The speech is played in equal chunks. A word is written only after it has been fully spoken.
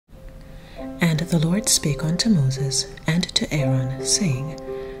And the Lord spake unto Moses and to Aaron, saying,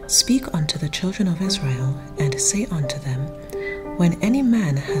 Speak unto the children of Israel, and say unto them, When any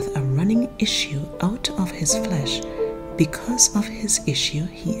man hath a running issue out of his flesh, because of his issue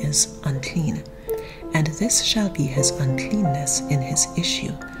he is unclean. And this shall be his uncleanness in his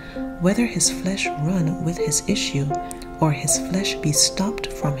issue, whether his flesh run with his issue, or his flesh be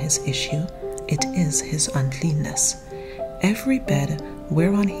stopped from his issue, it is his uncleanness. Every bed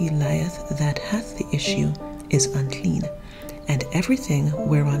whereon he lieth that hath the issue is unclean, and everything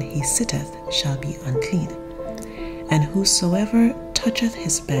whereon he sitteth shall be unclean. And whosoever toucheth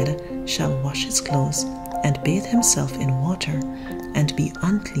his bed shall wash his clothes, and bathe himself in water, and be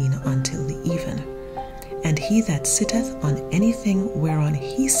unclean until the even. And he that sitteth on anything whereon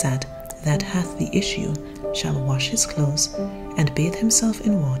he sat that hath the issue shall wash his clothes, and bathe himself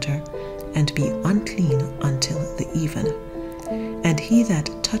in water, and be unclean until the even. And he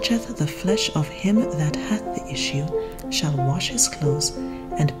that toucheth the flesh of him that hath the issue shall wash his clothes,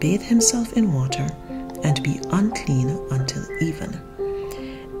 and bathe himself in water, and be unclean until even.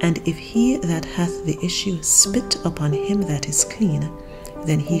 And if he that hath the issue spit upon him that is clean,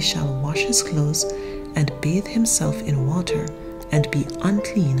 then he shall wash his clothes, and bathe himself in water, and be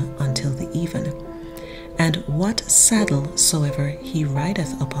unclean until the even. And what saddle soever he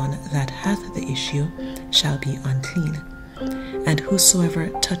rideth upon that hath the issue shall be unclean. And whosoever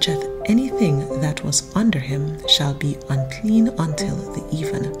toucheth anything that was under him shall be unclean until the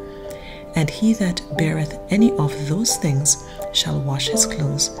even. And he that beareth any of those things shall wash his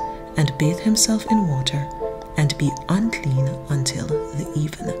clothes, and bathe himself in water, and be unclean until the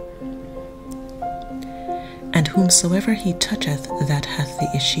even. And whomsoever he toucheth that hath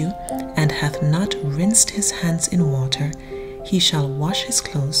the issue, and hath not rinsed his hands in water, he shall wash his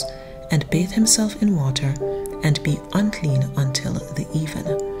clothes, and bathe himself in water, and be unclean until the even.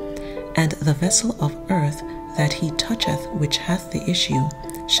 And the vessel of earth that he toucheth which hath the issue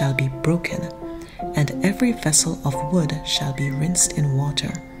shall be broken, and every vessel of wood shall be rinsed in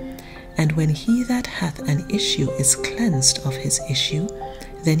water. And when he that hath an issue is cleansed of his issue,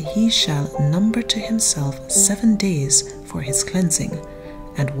 then he shall number to himself 7 days for his cleansing,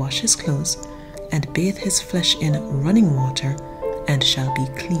 and wash his clothes, and bathe his flesh in running water, and shall be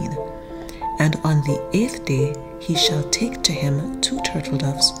clean. And on the 8th day he shall take to him 2 turtle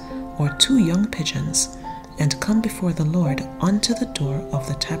doves, or 2 young pigeons, and come before the Lord unto the door of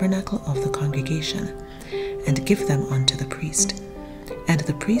the tabernacle of the congregation, and give them unto the priest. And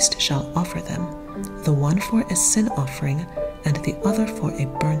the priest shall offer them, the one for a sin offering, and the other for a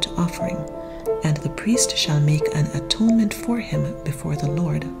burnt offering. And the priest shall make an atonement for him before the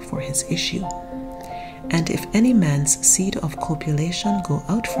Lord for his issue. And if any man's seed of copulation go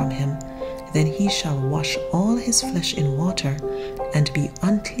out from him, then he shall wash all his flesh in water, and be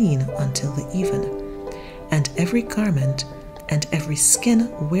unclean until the even. And every garment, and every skin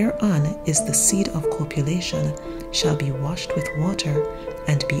whereon is the seed of copulation, shall be washed with water,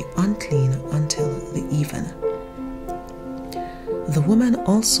 and be unclean until the even. The woman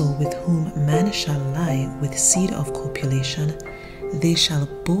also with whom man shall lie with seed of copulation, they shall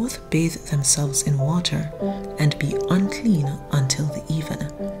both bathe themselves in water, and be unclean until the even.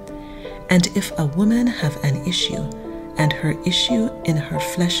 And if a woman have an issue, and her issue in her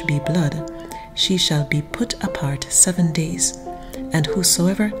flesh be blood, she shall be put apart 7 days, and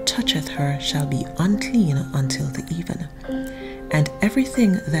whosoever toucheth her shall be unclean until the even. And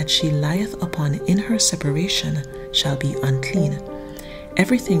everything that she lieth upon in her separation shall be unclean.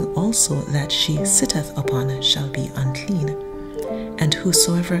 Everything also that she sitteth upon shall be unclean. And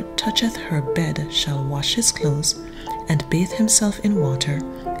whosoever toucheth her bed shall wash his clothes, and bathe himself in water,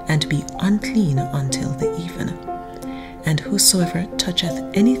 and be unclean until the even. And whosoever toucheth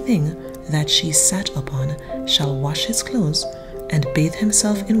anything that she sat upon shall wash his clothes, and bathe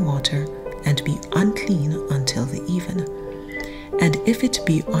himself in water, and be unclean until the even. And if it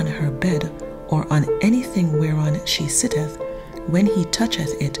be on her bed, or on anything whereon she sitteth, when he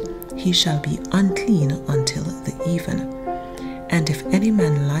toucheth it, he shall be unclean until the even. And if any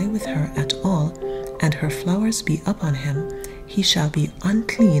man lie with her at all, and her flowers be upon him, he shall be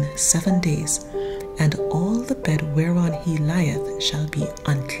unclean 7 days, and all the bed whereon he lieth shall be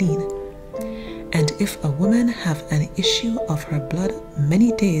unclean. And if a woman have an issue of her blood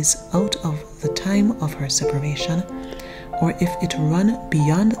many days out of the time of her separation, or if it run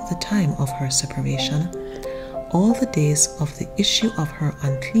beyond the time of her separation, all the days of the issue of her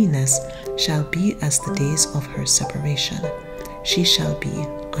uncleanness shall be as the days of her separation. She shall be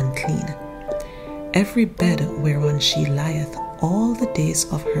unclean. Every bed whereon she lieth all the days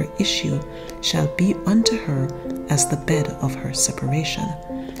of her issue shall be unto her as the bed of her separation.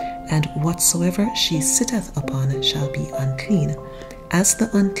 and whatsoever she sitteth upon shall be unclean, as the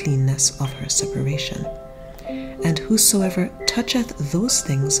uncleanness of her separation. And whosoever toucheth those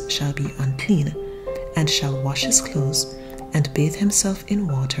things shall be unclean, and shall wash his clothes, and bathe himself in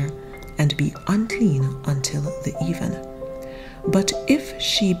water, and be unclean until the even. But if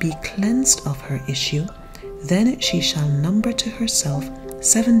she be cleansed of her issue, then she shall number to herself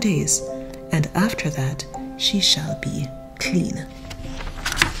 7 days, and after that she shall be clean.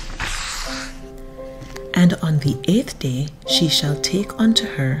 And on the 8th day she shall take unto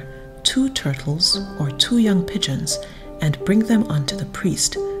her 2 turtles or 2 young pigeons, and bring them unto the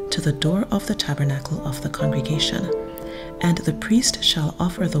priest to the door of the tabernacle of the congregation. And the priest shall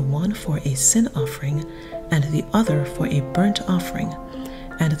offer the one for a sin offering, and the other for a burnt offering.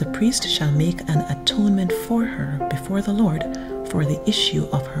 And the priest shall make an atonement for her before the Lord for the issue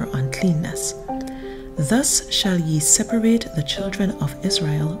of her uncleanness. Thus shall ye separate the children of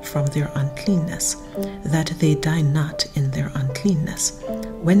Israel from their uncleanness, that they die not in their uncleanness,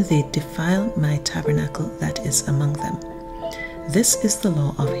 when they defile my tabernacle that is among them. This is the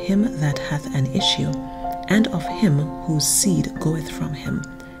law of him that hath an issue, and of him whose seed goeth from him,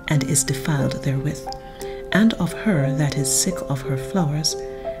 and is defiled therewith, and of her that is sick of her flowers,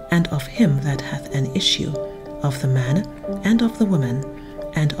 and of him that hath an issue, of the man, and of the woman,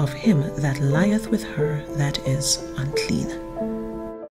 and of him that lieth with her that is unclean.